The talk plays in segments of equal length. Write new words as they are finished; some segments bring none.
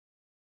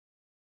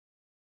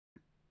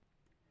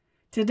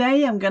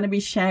Today, I'm going to be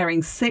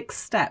sharing 6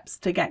 steps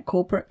to get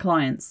corporate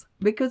clients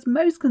because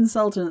most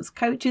consultants,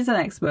 coaches, and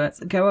experts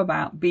go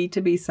about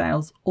B2B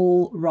sales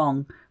all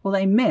wrong, or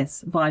they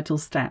miss vital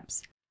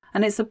steps.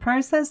 And it's a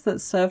process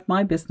that served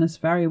my business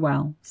very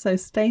well, so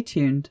stay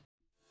tuned.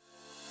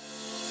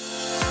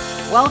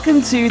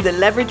 Welcome to the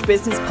Leverage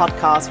Business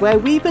Podcast, where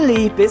we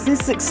believe business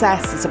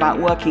success is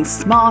about working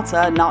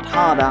smarter, not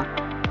harder,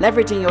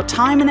 leveraging your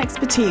time and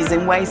expertise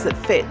in ways that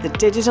fit the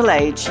digital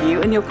age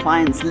you and your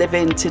clients live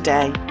in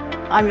today.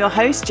 I'm your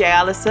host, Jay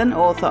Allison,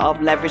 author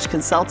of Leverage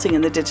Consulting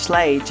in the Digital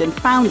Age and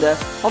founder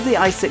of the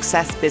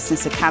iSuccess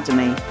Business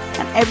Academy.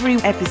 And every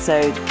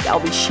episode, I'll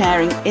be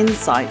sharing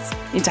insights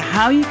into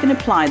how you can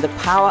apply the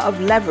power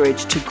of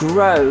leverage to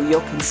grow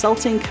your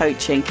consulting,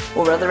 coaching,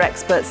 or other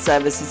expert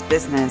services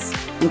business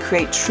and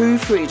create true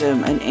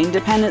freedom and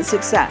independent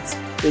success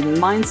with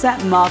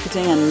mindset,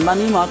 marketing, and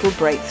money model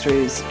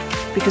breakthroughs.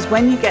 Because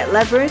when you get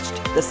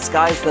leveraged, the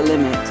sky's the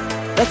limit.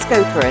 Let's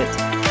go for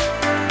it.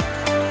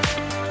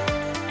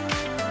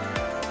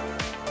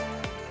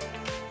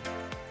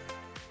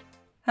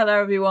 Hello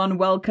everyone,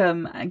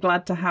 welcome.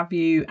 Glad to have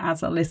you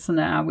as a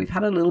listener. We've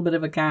had a little bit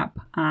of a gap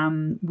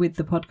with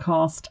the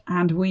podcast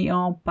and we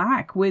are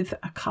back with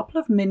a couple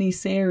of mini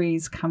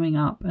series coming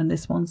up, and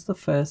this one's the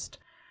first,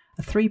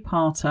 a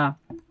 3-parter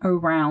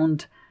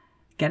around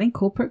getting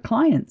corporate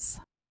clients.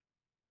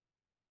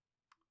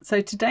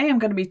 So today I'm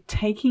going to be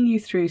taking you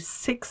through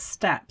 6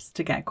 steps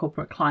to get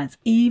corporate clients,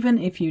 even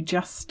if you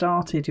just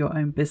started your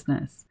own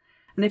business.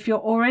 And if you're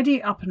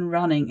already up and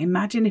running,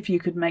 imagine if you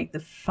could make the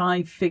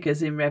 5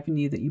 figures in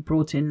revenue that you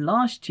brought in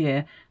last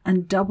year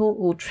and double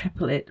or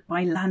triple it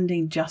by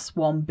landing just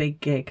one big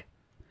gig.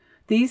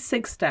 These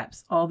 6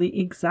 steps are the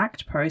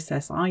exact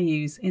process I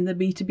use in the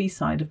B2B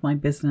side of my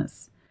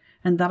business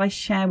and that I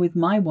share with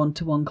my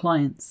one-to-one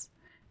clients.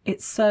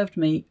 It served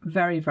me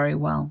very, very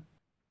well.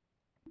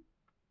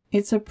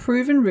 It's a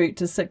proven route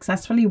to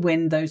successfully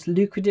win those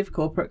lucrative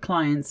corporate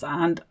clients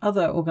and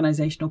other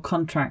organizational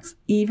contracts,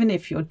 even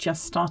if you're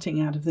just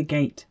starting out of the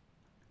gate.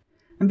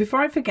 And before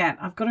I forget,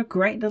 I've got a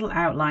great little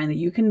outline that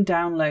you can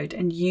download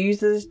and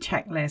use as a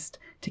checklist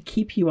to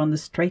keep you on the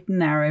straight and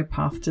narrow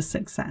path to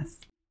success.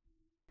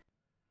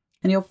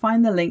 And you'll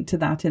find the link to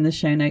that in the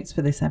show notes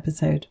for this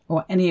episode,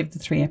 or any of the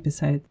 3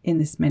 episodes in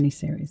this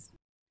mini-series.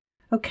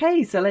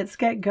 Okay, so let's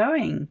get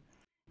going.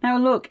 Now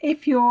look,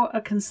 if you're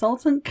a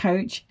consultant,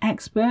 coach,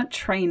 expert,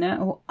 trainer,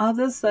 or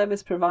other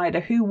service provider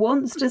who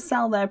wants to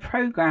sell their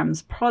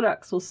programs,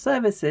 products, or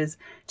services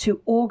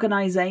to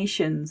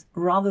organizations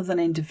rather than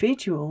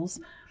individuals,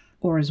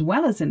 or as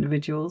well as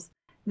individuals,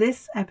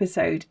 this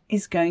episode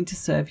is going to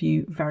serve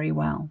you very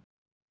well.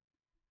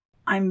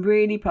 I'm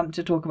really pumped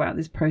to talk about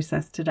this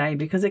process today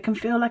because it can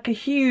feel like a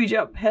huge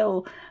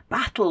uphill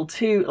battle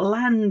to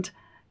land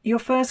your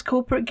first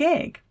corporate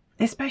gig,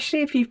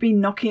 especially if you've been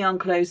knocking on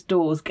closed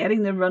doors,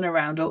 getting the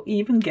runaround, or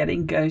even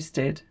getting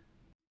ghosted.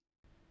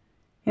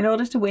 In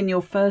order to win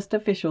your first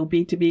official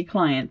B2B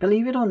client,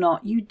 believe it or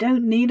not, you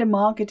don't need a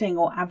marketing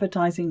or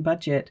advertising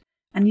budget,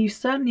 and you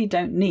certainly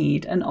don't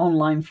need an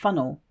online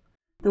funnel.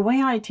 The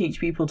way I teach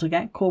people to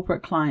get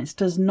corporate clients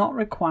does not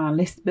require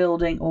list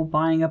building or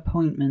buying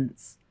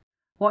appointments.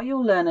 What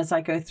you'll learn as I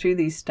go through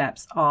these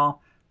steps are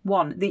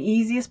 1. The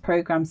easiest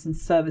programs and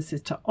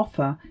services to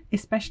offer,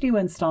 especially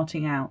when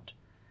starting out.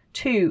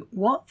 2.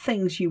 What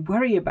things you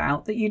worry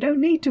about that you don't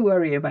need to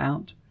worry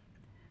about.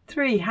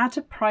 3. How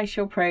to price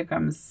your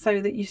programs so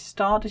that you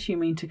start as you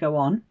mean to go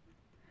on.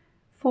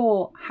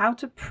 4. How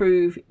to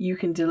prove you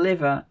can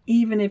deliver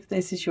even if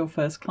this is your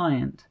first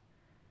client.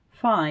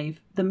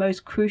 5. The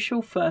most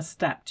crucial first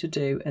step to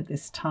do at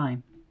this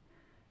time.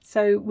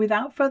 So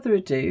without further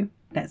ado,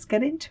 let's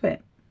get into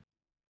it.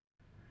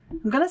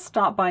 I'm going to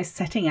start by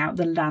setting out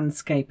the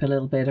landscape a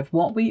little bit of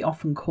what we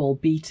often call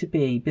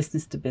B2B,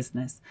 business to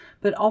business,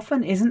 but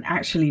often isn't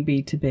actually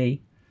B2B,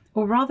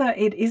 or rather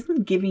it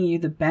isn't giving you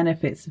the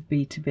benefits of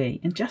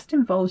B2B and just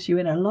involves you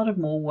in a lot of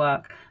more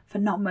work for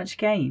not much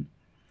gain.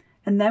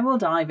 And then we'll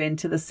dive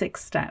into the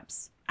 6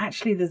 steps.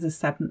 Actually, there's a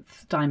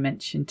 7th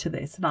dimension to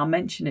this, and I'll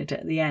mention it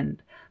at the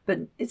end, but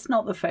it's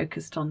not the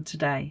focus on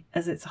today,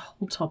 as it's a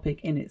whole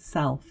topic in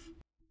itself.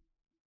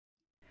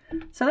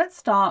 So let's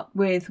start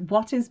with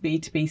what is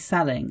B2B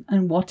selling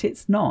and what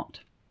it's not.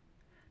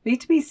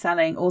 B2B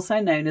selling, also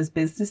known as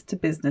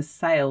business-to-business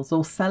sales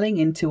or selling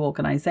into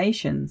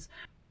organizations,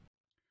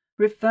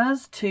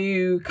 refers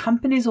to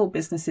companies or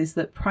businesses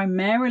that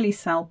primarily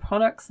sell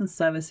products and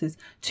services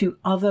to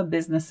other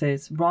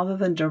businesses rather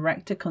than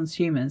direct to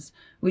consumers,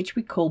 which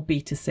we call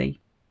B2C.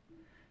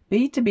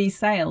 B2B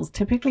sales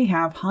typically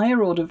have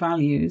higher order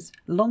values,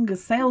 longer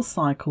sales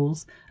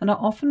cycles, and are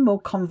often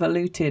more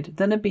convoluted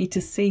than a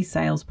B2C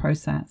sales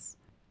process.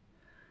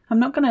 I'm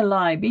not going to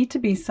lie,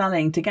 B2B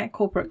selling to get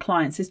corporate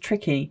clients is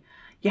tricky.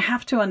 You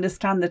have to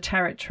understand the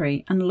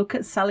territory and look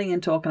at selling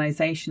into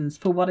organizations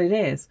for what it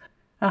is,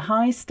 a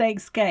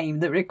high-stakes game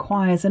that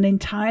requires an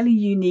entirely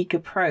unique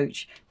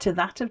approach to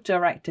that of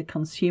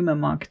direct-to-consumer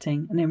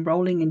marketing and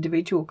enrolling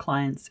individual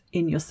clients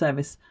in your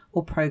service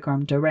or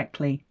program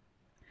directly.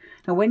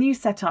 Now, when you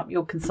set up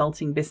your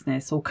consulting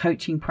business or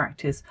coaching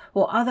practice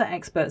or other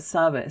expert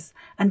service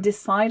and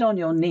decide on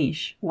your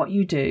niche, what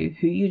you do,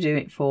 who you do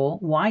it for,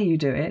 why you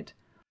do it,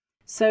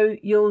 so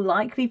you'll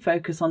likely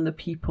focus on the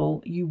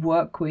people you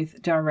work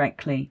with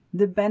directly,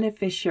 the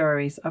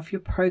beneficiaries of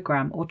your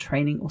program or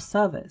training or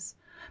service,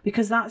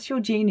 because that's your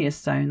genius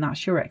zone,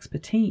 that's your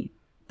expertise.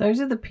 Those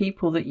are the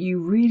people that you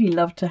really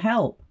love to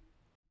help.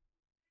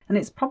 And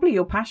it's probably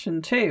your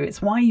passion too.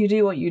 It's why you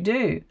do what you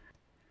do.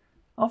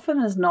 Often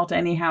as not,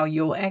 anyhow,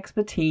 your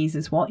expertise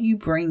is what you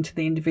bring to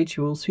the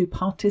individuals who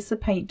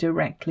participate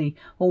directly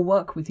or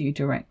work with you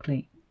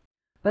directly.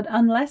 But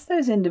unless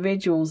those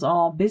individuals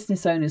are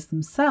business owners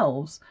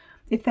themselves,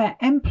 if they're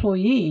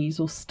employees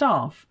or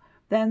staff,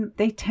 then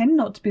they tend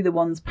not to be the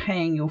ones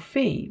paying your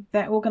fee.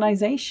 Their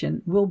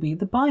organization will be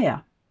the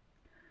buyer.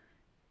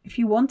 If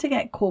you want to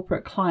get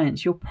corporate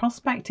clients, your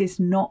prospect is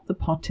not the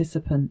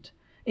participant.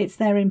 It's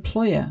their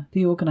employer,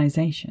 the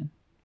organization.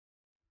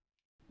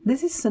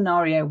 This is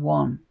scenario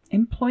 1.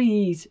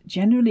 Employees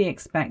generally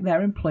expect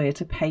their employer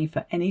to pay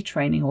for any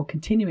training or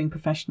continuing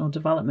professional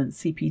development,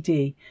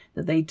 CPD,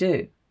 that they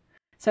do.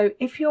 So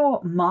if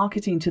you're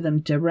marketing to them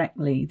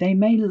directly, they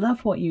may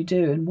love what you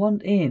do and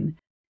want in,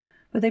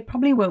 but they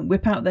probably won't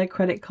whip out their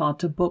credit card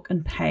to book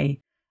and pay.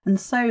 And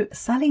so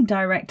selling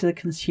direct to the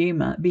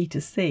consumer,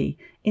 B2C,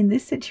 in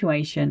this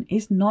situation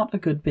is not a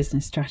good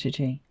business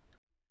strategy.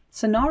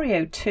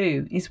 Scenario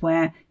 2 is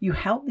where you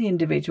help the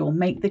individual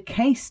make the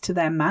case to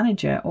their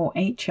manager or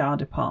HR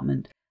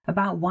department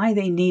about why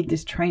they need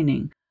this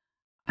training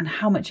and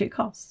how much it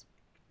costs.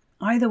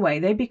 Either way,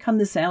 they become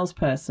the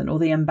salesperson or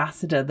the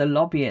ambassador, the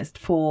lobbyist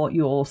for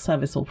your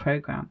service or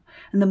program.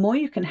 And the more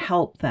you can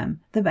help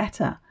them, the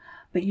better.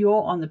 But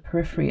you're on the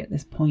periphery at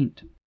this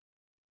point.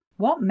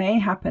 What may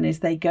happen is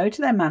they go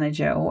to their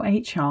manager or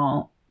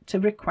HR to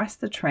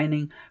request the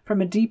training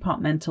from a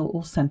departmental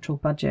or central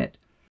budget.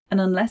 And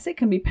unless it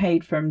can be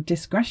paid from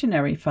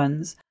discretionary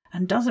funds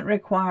and doesn't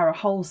require a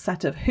whole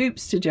set of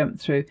hoops to jump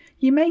through,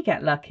 you may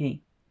get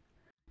lucky.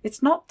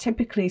 It's not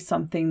typically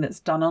something that's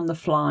done on the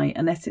fly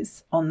unless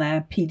it's on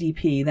their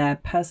PDP, their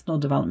personal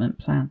development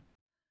plan.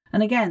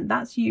 And again,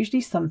 that's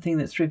usually something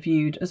that's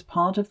reviewed as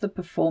part of the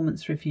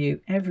performance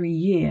review every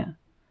year.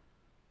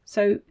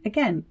 So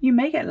again, you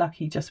may get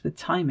lucky just with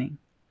timing,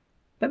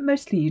 but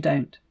mostly you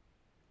don't.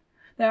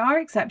 There are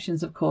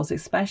exceptions, of course,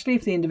 especially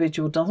if the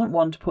individual doesn't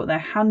want to put their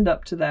hand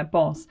up to their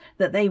boss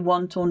that they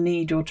want or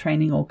need your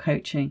training or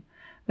coaching.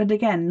 But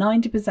again,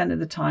 90% of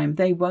the time,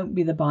 they won't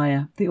be the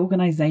buyer. The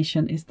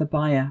organization is the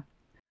buyer.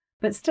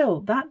 But still,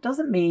 that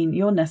doesn't mean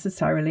you're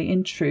necessarily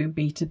in true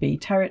B2B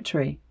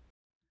territory.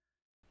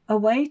 A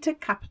way to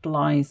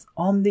capitalize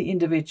on the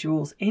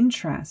individual's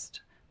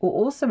interest, or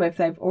also if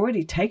they've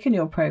already taken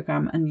your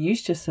program and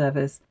used your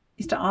service,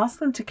 is to ask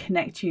them to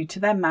connect you to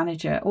their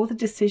manager or the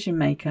decision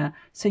maker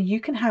so you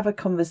can have a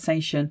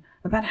conversation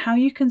about how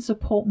you can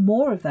support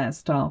more of their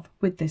staff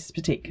with this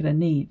particular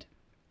need.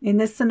 In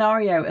this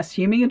scenario,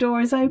 assuming a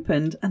door is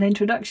opened, an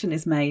introduction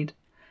is made.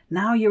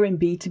 Now you're in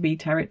B2B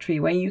territory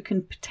where you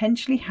can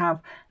potentially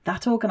have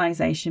that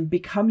organization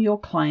become your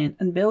client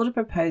and build a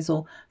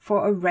proposal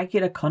for a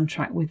regular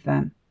contract with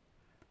them.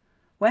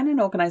 When an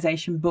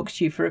organization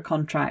books you for a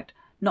contract,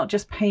 not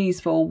just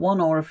pays for one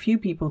or a few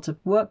people to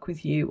work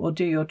with you or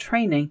do your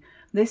training,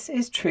 this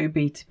is true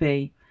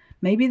B2B.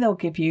 Maybe they'll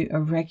give you a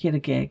regular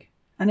gig,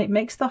 and it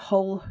makes the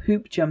whole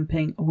hoop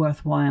jumping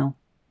worthwhile.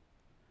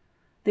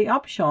 The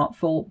upshot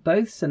for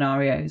both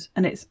scenarios,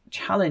 and it's a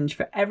challenge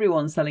for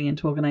everyone selling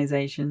into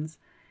organizations,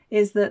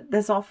 is that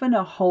there's often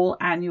a whole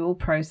annual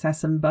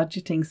process and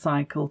budgeting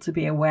cycle to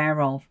be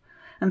aware of.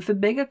 And for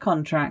bigger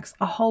contracts,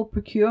 a whole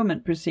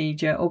procurement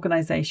procedure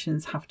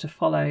organizations have to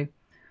follow,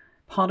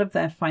 part of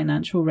their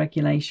financial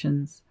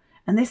regulations.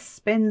 And this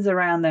spins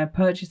around their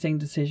purchasing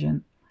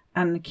decision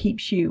and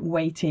keeps you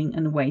waiting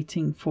and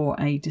waiting for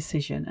a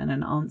decision and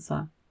an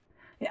answer.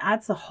 It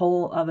adds a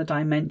whole other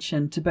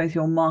dimension to both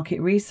your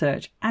market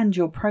research and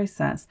your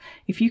process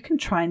if you can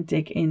try and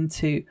dig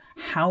into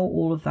how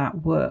all of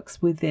that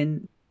works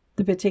within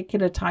the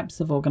particular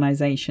types of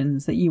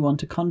organizations that you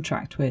want to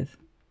contract with.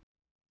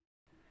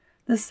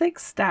 The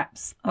 6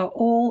 steps are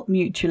all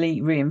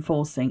mutually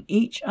reinforcing.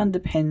 Each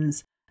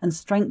underpins and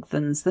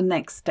strengthens the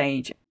next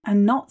stage,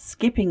 and not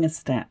skipping a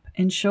step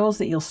ensures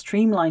that you'll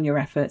streamline your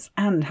efforts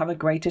and have a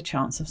greater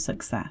chance of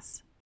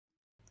success.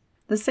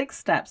 The 6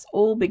 steps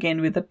all begin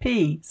with a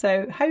P,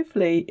 so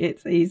hopefully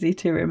it's easy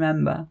to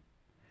remember.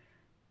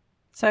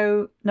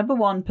 So number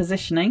 1,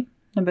 positioning.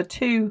 Number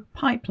 2,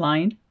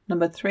 pipeline.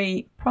 Number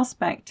 3,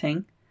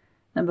 prospecting.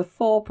 Number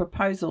 4,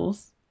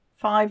 proposals.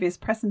 5 is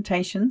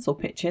presentations or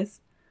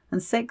pitches.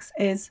 And 6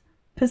 is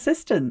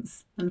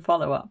persistence and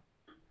follow-up.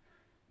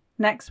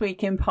 Next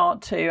week in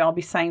part 2, I'll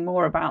be saying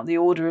more about the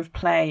order of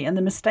play and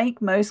the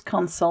mistake most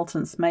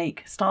consultants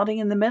make, starting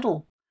in the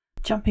middle,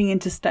 jumping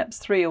into steps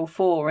 3 or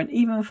 4 and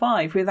even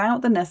 5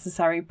 without the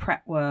necessary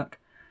prep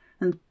work.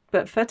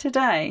 But for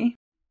today,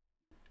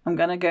 I'm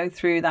going to go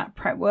through that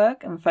prep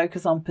work and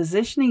focus on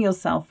positioning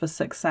yourself for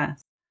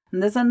success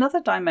And there's another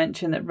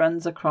dimension that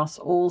runs across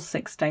all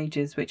 6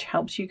 stages, which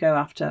helps you go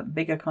after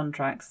bigger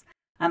contracts.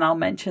 And I'll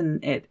mention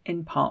it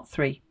in part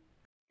 3.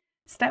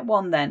 Step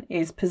 1 then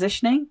is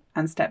positioning,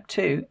 and step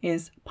 2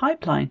 is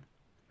pipeline.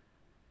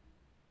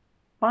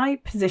 By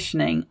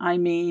positioning, I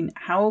mean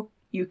how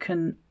you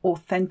can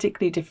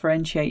authentically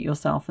differentiate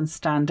yourself and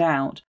stand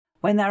out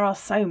when there are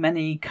so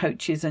many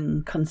coaches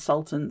and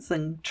consultants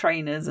and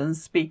trainers and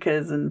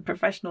speakers and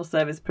professional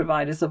service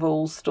providers of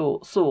all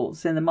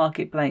sorts in the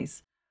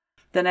marketplace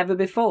than ever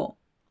before.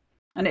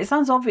 And it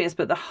sounds obvious,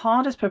 but the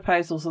hardest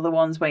proposals are the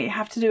ones where you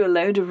have to do a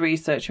load of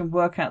research and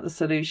work out the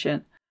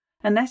solution.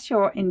 Unless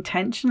you're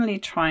intentionally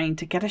trying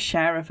to get a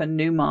share of a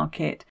new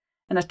market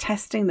and are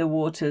testing the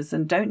waters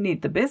and don't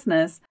need the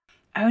business,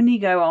 only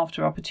go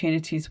after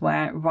opportunities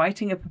where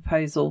writing a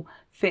proposal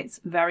fits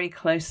very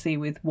closely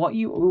with what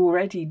you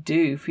already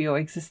do for your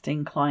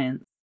existing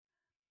clients.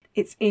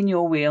 It's in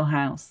your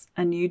wheelhouse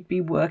and you'd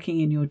be working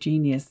in your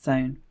genius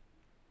zone.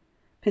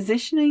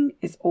 Positioning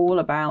is all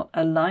about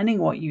aligning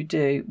what you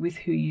do with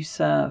who you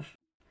serve,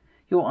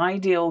 your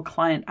ideal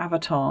client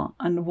avatar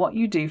and what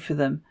you do for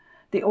them,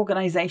 the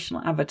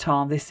organizational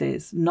avatar this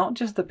is, not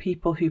just the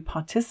people who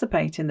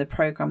participate in the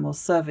program or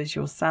service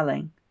you're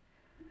selling.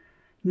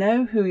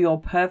 Know who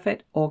your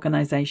perfect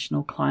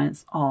organizational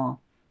clients are.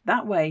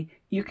 That way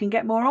you can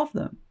get more of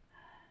them.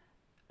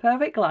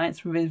 Perfect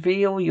clients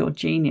reveal your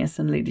genius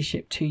and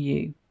leadership to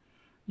you.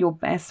 Your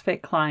best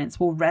fit clients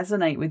will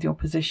resonate with your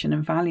position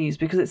and values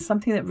because it's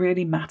something that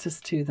really matters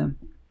to them.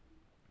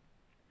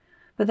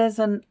 But there's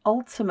an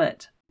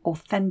ultimate,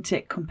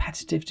 authentic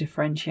competitive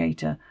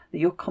differentiator that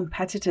your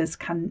competitors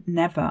can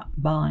never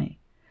buy,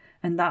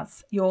 and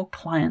that's your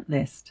client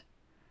list.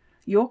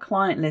 Your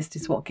client list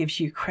is what gives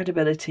you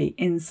credibility,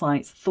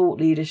 insights, thought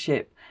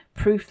leadership,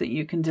 proof that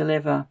you can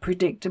deliver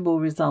predictable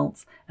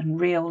results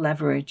and real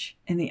leverage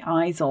in the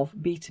eyes of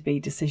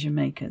B2B decision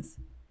makers.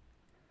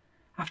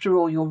 After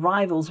all, your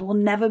rivals will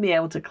never be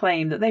able to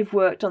claim that they've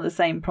worked on the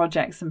same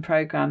projects and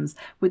programs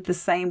with the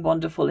same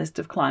wonderful list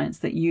of clients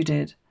that you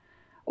did,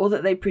 or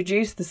that they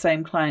produced the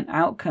same client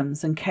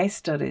outcomes and case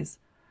studies,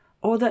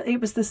 or that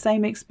it was the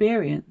same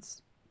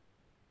experience.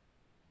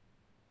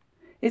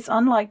 It's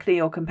unlikely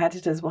your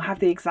competitors will have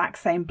the exact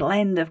same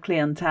blend of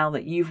clientele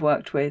that you've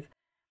worked with,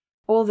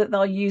 or that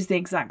they'll use the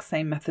exact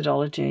same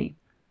methodology,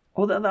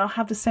 or that they'll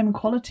have the same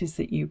qualities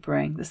that you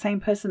bring, the same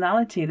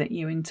personality that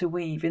you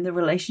interweave in the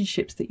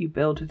relationships that you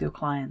build with your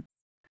clients.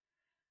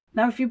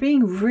 Now, if you're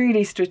being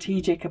really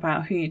strategic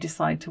about who you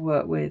decide to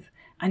work with,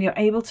 and you're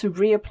able to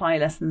reapply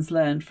lessons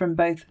learned from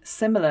both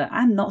similar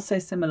and not so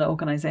similar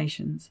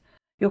organizations,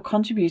 you're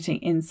contributing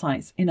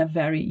insights in a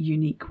very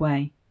unique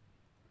way.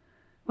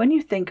 When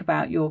you think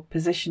about your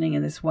positioning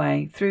in this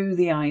way through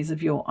the eyes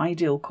of your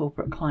ideal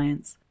corporate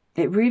clients,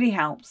 it really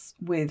helps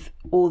with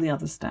all the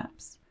other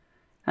steps.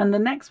 And the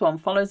next one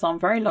follows on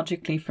very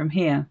logically from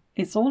here.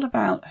 It's all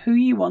about who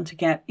you want to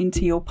get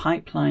into your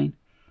pipeline.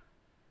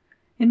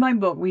 In my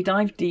book, we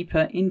dive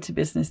deeper into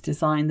business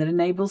design that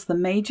enables the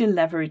major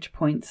leverage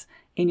points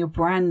in your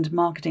brand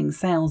marketing,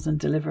 sales, and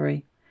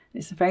delivery.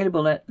 It's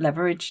available at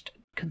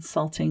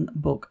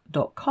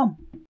leveragedconsultingbook.com.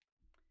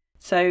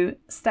 So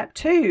step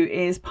 2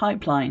 is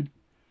pipeline.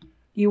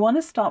 You want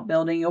to start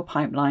building your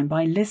pipeline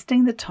by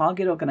listing the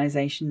target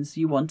organizations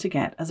you want to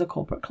get as a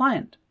corporate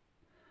client.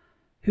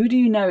 Who do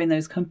you know in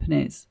those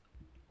companies,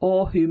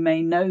 or who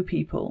may know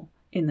people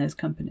in those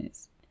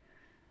companies?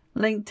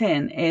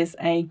 LinkedIn is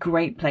a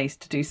great place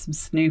to do some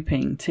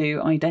snooping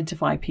to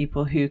identify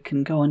people who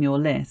can go on your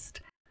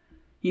list.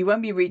 You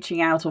won't be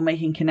reaching out or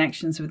making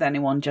connections with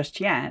anyone just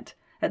yet.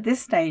 At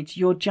this stage,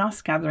 you're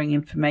just gathering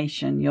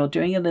information. You're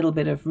doing a little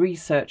bit of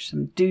research,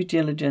 some due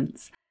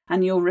diligence,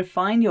 and you'll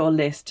refine your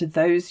list to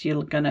those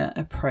you're going to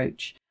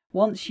approach.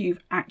 Once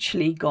you've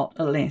actually got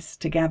a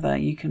list together,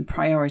 you can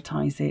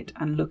prioritize it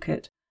and look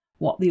at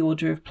what the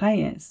order of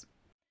play is.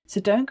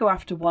 So don't go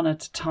after one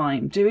at a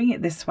time. Doing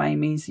it this way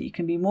means that you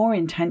can be more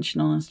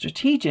intentional and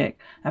strategic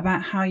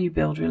about how you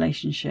build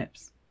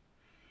relationships.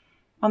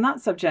 On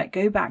that subject,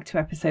 go back to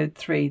episode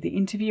 3, the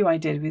interview I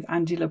did with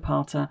Andy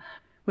Lopata,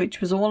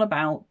 which was all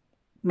about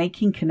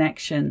making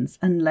connections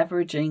and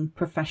leveraging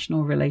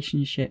professional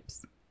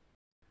relationships.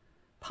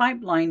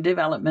 Pipeline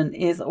development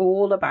is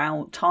all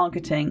about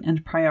targeting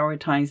and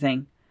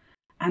prioritizing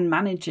and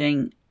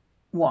managing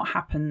what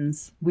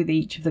happens with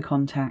each of the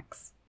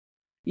contacts.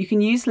 You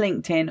can use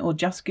LinkedIn or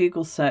just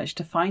Google search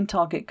to find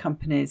target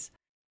companies.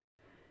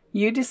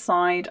 You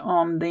decide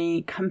on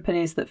the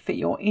companies that fit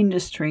your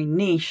industry,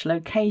 niche,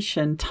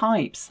 location,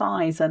 type,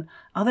 size, and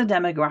other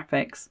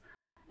demographics.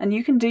 And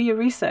you can do your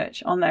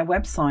research on their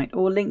website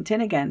or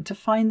LinkedIn again to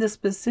find the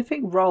specific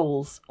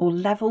roles or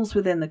levels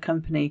within the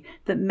company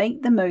that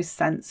make the most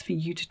sense for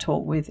you to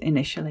talk with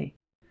initially.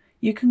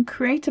 You can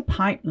create a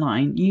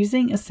pipeline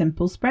using a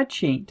simple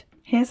spreadsheet.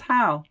 Here's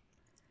how.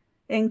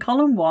 In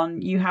column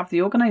 1, you have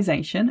the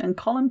organization, and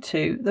column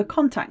 2, the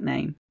contact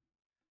name.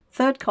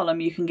 Third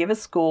column, you can give a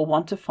score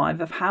 1 to 5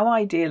 of how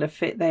ideal a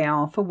fit they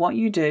are for what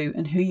you do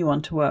and who you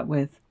want to work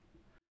with.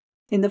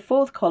 In the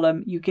fourth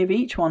column, you give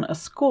each one a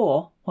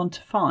score, 1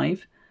 to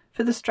 5,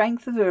 for the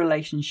strength of the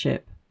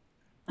relationship.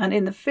 And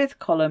in the 5th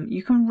column,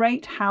 you can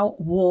rate how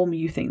warm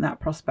you think that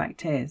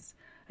prospect is.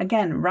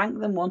 Again, rank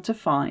them 1 to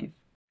 5.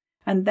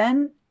 And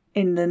then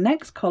in the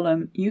next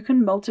column, you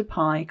can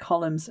multiply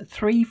columns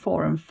 3,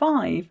 4, and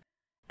 5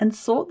 and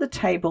sort the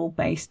table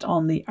based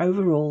on the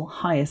overall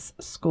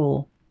highest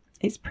score.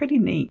 It's pretty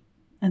neat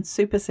and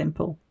super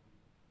simple.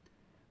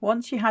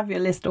 Once you have your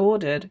list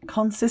ordered,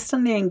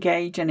 consistently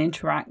engage and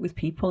interact with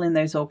people in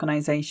those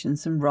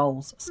organizations and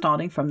roles,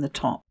 starting from the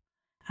top.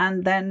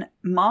 And then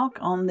mark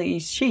on the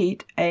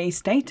sheet a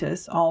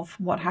status of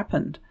what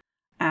happened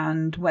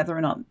and whether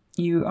or not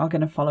you are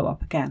going to follow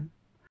up again.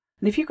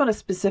 And if you've got a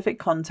specific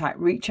contact,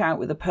 reach out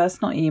with a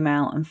personal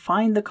email and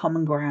find the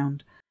common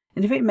ground.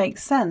 And if it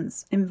makes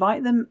sense,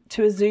 invite them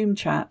to a Zoom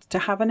chat to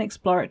have an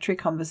exploratory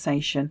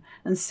conversation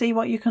and see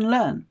what you can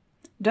learn.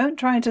 Don't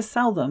try to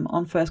sell them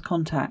on first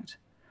contact.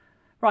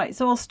 Right,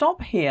 so I'll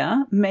stop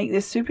here, make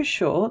this super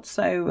short.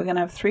 So we're going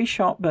to have 3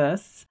 short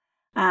bursts,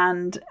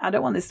 and I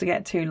don't want this to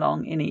get too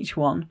long in each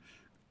one.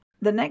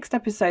 The next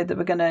episode that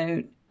we're going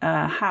to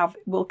have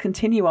will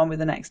continue on with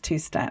the next 2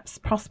 steps,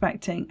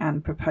 prospecting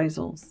and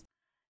proposals.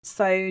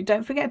 So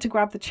don't forget to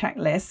grab the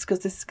checklist, because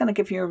this is going to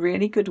give you a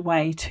really good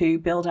way to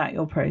build out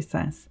your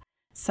process.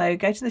 So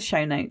go to the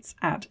show notes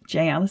at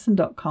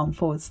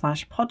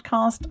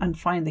jallison.com/podcast and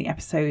find the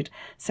episode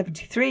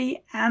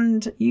 73,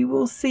 and you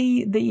will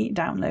see the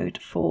download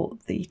for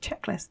the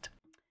checklist.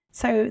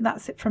 So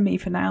that's it from me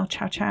for now.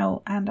 Ciao,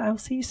 ciao, and I will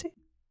see you soon.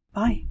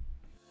 Bye.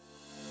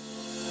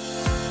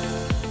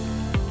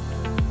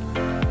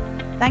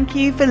 Thank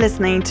you for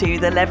listening to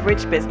the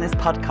Leverage Business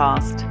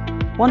Podcast.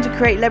 Want to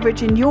create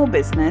leverage in your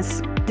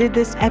business? Did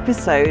this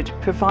episode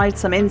provide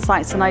some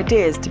insights and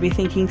ideas to be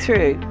thinking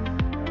through?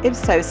 If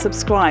so,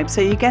 subscribe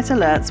so you get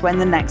alerts when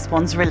the next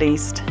one's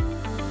released.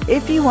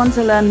 If you want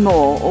to learn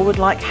more or would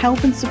like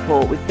help and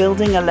support with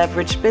building a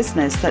leveraged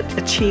business that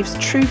achieves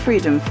true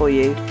freedom for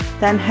you,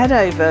 then head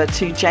over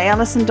to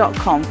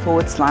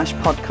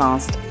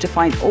jallison.com/podcast to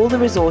find all the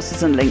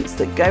resources and links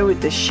that go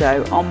with this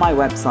show on my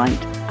website,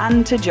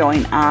 and to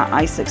join our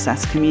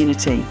iSuccess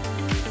community.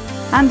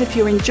 And if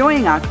you're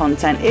enjoying our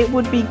content, it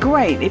would be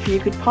great if you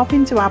could pop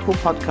into Apple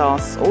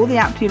Podcasts or the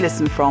app you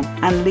listen from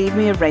and leave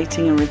me a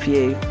rating and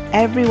review.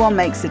 Everyone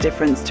makes a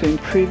difference to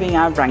improving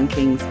our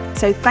rankings.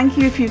 So thank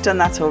you if you've done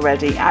that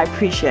already. I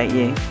appreciate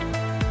you.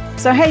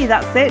 So hey,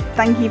 that's it.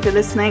 Thank you for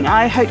listening.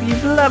 I hope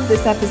you've loved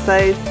this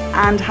episode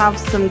and have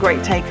some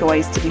great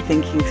takeaways to be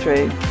thinking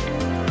through.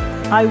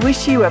 I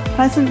wish you a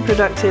pleasant,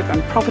 productive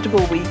and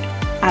profitable week,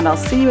 and I'll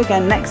see you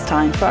again next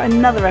time for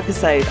another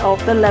episode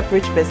of the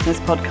Leverage Business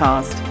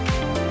Podcast.